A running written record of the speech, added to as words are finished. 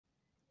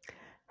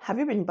Have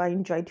you been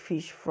buying dried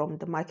fish from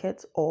the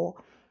market or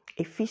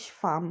a fish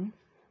farm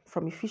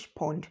from a fish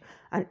pond,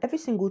 and every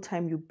single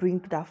time you bring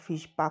that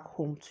fish back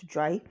home to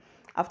dry,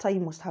 after you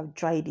must have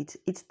dried it,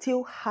 it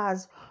still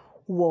has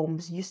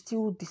worms? You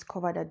still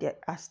discover that there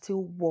are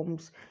still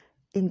worms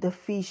in the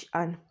fish,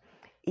 and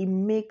it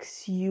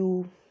makes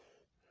you,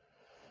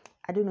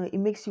 it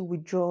makes you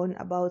withdrawn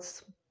about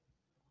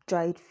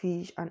dried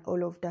fish and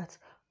all of that.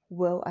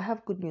 Well, I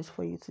have good news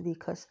for you today,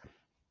 because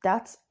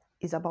that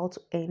is about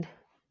to end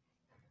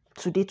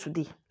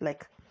today,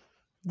 like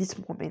this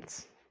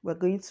moment. We're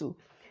going to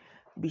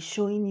be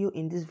showing you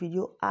in this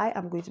video, I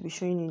am going to be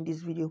showing you in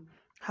this video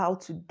how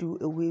to do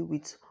away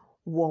with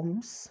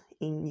worms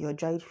in your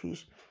dried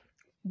fish.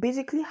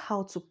 Basically,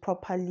 how to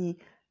properly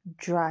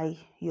dry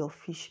your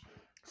fish.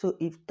 So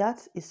if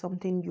that is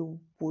something you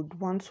would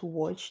want to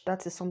watch,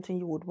 that is something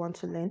you would want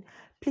to learn,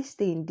 please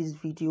stay in this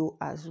video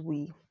as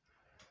we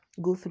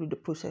go through the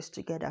process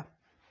together.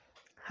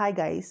 Hi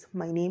guys,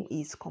 my name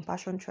is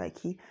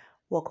compassionturaki.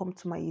 Welcome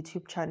to my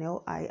YouTube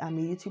channel. I am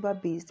a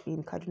YouTuber based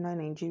in Kaduna,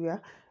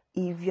 Nigeria.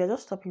 If you're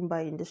just stopping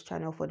by in this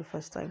channel for the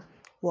first time,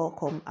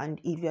 welcome. And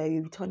if you're a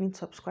returning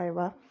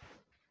subscriber,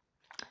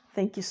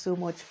 thank you so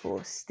much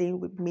for staying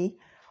with me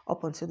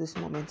up until this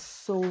moment.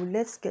 So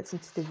let's get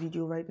into the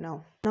video right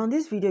now. Now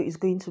this video is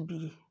going to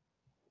be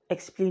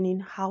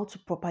explaining how to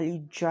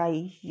properly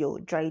dry your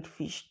dried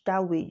fish.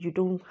 That way you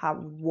don't have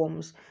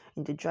worms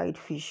in the dried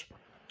fish.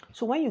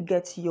 So when you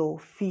get your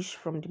fish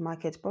from the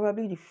market,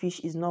 probably the fish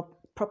is not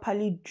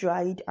properly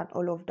dried and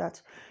all of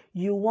that.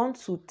 You want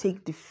to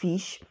take the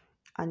fish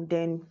and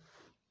then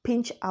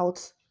pinch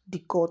out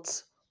the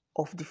guts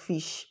of the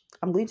fish.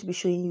 I'm going to be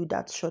showing you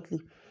that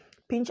shortly.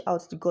 Pinch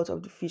out the guts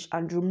of the fish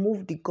and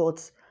remove the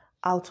guts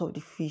out of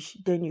the fish.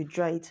 Then you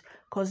dry it,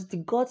 because the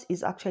gut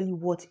is actually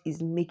what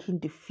is making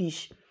the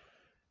fish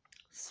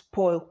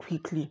spoil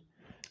quickly.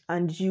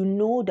 And you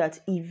know that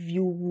if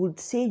you would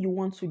say you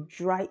want to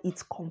dry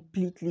it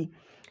completely,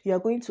 you are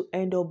going to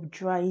end up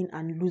drying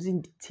and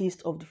losing the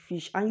taste of the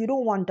fish, and you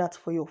don't want that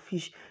for your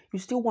fish. You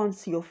still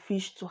want your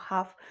fish to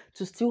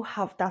still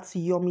have that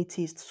yummy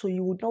taste. So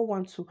you would not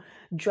want to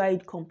dry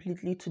it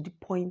completely to the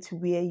point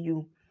where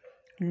you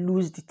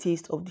lose the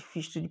taste of the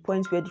fish, to the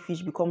point where the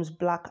fish becomes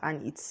black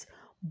and it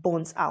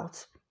burns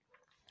out.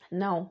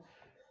 Now,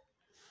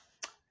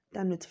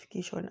 that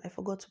notification, I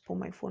forgot to put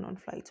my phone on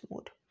flight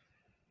mode.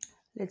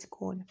 Let's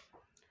go on.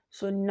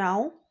 So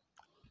now,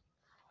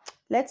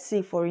 let's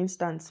say for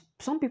instance,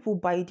 some people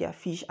buy their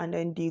fish and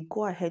then they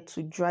go ahead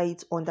to dry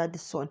it under the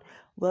sun.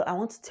 Well, I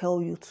want to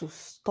tell you to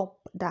stop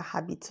that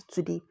habit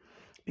today,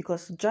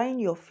 because drying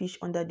your fish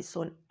under the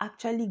sun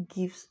actually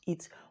gives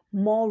it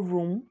more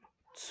room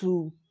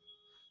to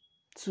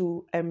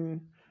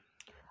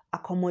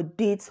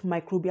accommodate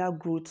microbial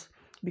growth.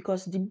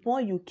 Because the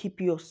more you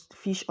keep your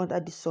fish under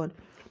the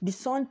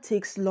sun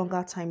takes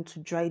longer time to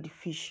dry the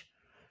fish.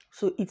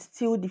 So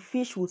the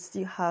fish will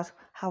still have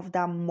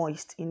that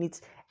moist in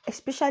it,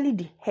 especially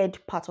the head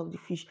part of the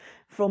fish.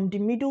 From the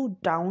middle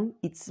down,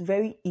 it's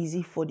very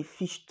easy for the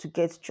fish to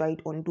get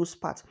dried on those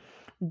parts.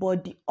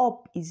 But the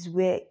up is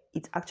where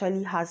it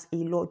actually has a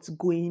lot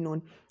going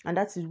on, and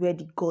that is where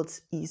the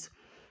guts is.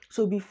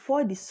 So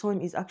before the sun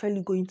is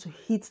actually going to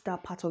hit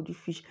that part of the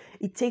fish,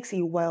 it takes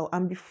a while,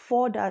 and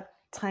before that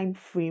time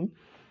frame,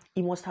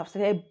 it must have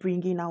started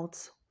bringing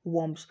out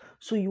worms.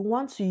 So you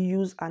want to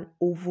use an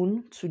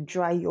oven to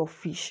dry your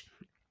fish,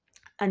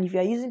 and if you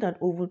are using an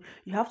oven,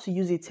 you have to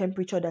use a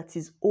temperature that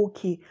is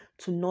okay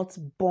to not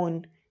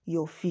burn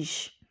your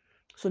fish.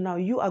 So now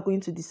you are going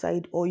to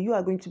decide, or you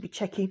are going to be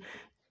checking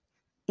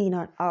in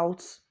and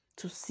out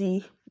to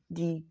see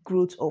the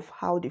growth of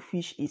how the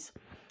fish is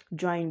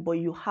drying, but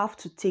you have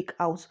to take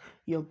out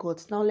your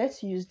guts. Now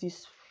let's use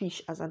this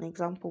fish as an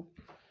example.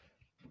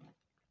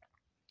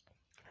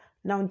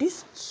 Now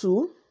these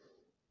two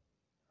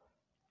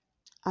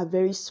are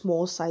very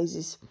small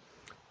sizes.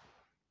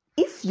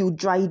 If you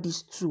dry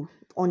these two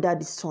under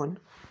the sun,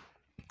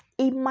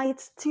 it might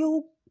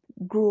still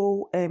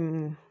grow,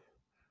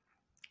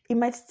 it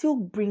might still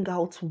bring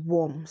out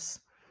worms,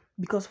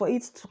 because for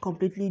it to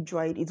completely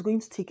dry, it's going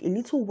to take a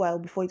little while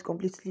before it's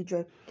completely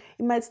dry.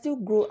 It might still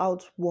grow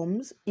out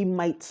worms, it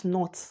might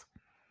not.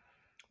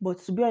 But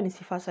to be on the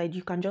safer side,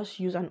 you can just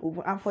use an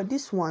oven. And for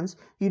these ones,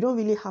 you don't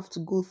really have to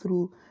go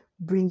through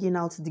bringing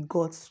out the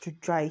guts to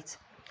dry it.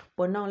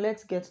 But now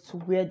let's get to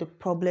where the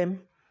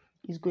problem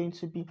is going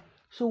to be.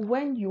 So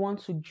when you want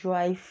to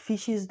dry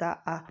fishes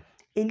that are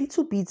a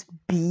little bit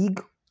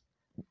big,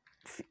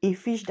 a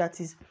fish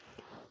that is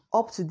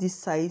up to this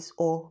size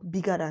or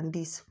bigger than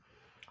this,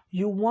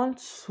 you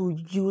want to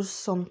use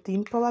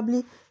something,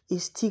 probably a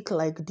stick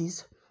like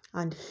this,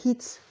 and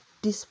hit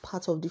this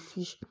part of the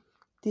fish,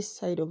 this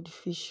side of the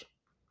fish.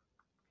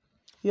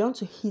 You want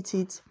to hit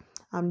it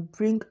and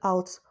bring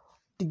out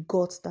the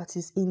gut that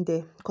is in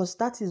there, because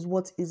that is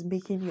what is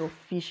making your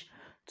fish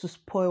to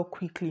spoil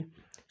quickly.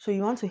 So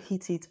you want to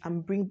hit it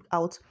and bring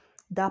out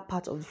that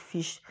part of the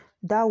fish.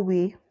 That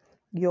way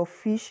your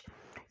fish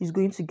is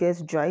going to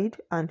get dried,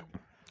 and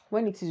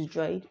when it is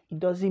dried, it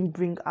doesn't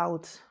bring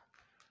out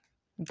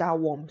that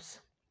worms.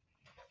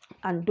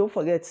 And don't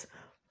forget,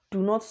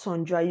 do not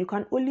sun dry. You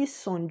can only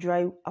sun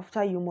dry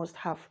after you must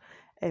have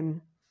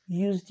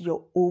used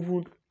your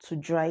oven to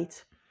dry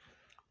it.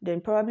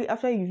 Then probably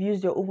after you've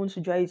used your oven to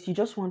dry it, you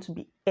just want to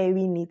be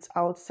airing it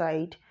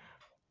outside.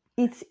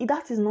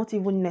 That is not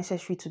even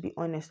necessary, to be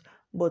honest.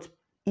 But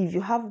if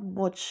you have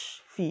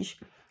much fish,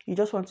 you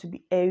just want to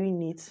be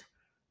airing it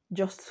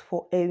just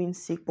for airing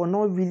sake, but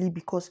not really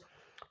because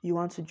you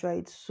want to dry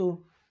it.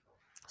 So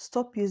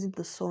stop using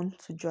the sun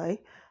to dry,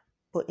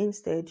 but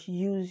instead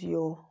use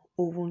your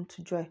oven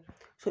to dry.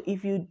 So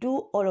if you do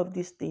all of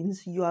these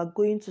things, you are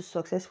going to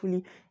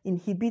successfully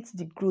inhibit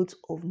the growth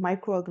of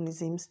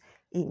microorganisms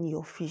in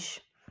your fish.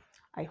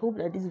 I hope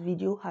that this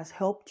video has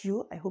helped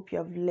you. I hope you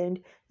have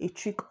learned a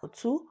trick or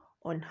two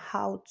on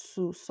how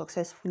to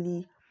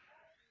successfully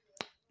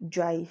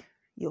dry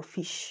your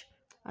fish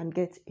and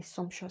get a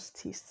sumptuous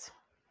taste.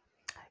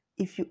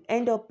 If you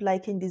end up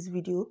liking this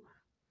video,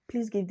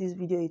 please give this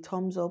video a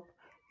thumbs up.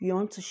 You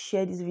want to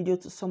share this video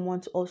to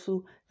someone to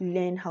also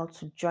learn how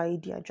to dry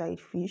their dried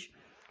fish.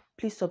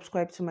 Please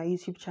subscribe to my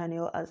YouTube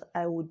channel, as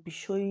I would be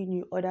showing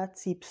you other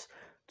tips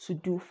to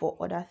do for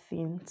other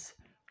things.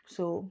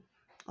 So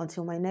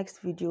until my next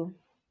video,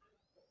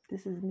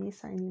 this is me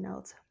signing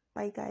out.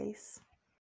 Bye guys.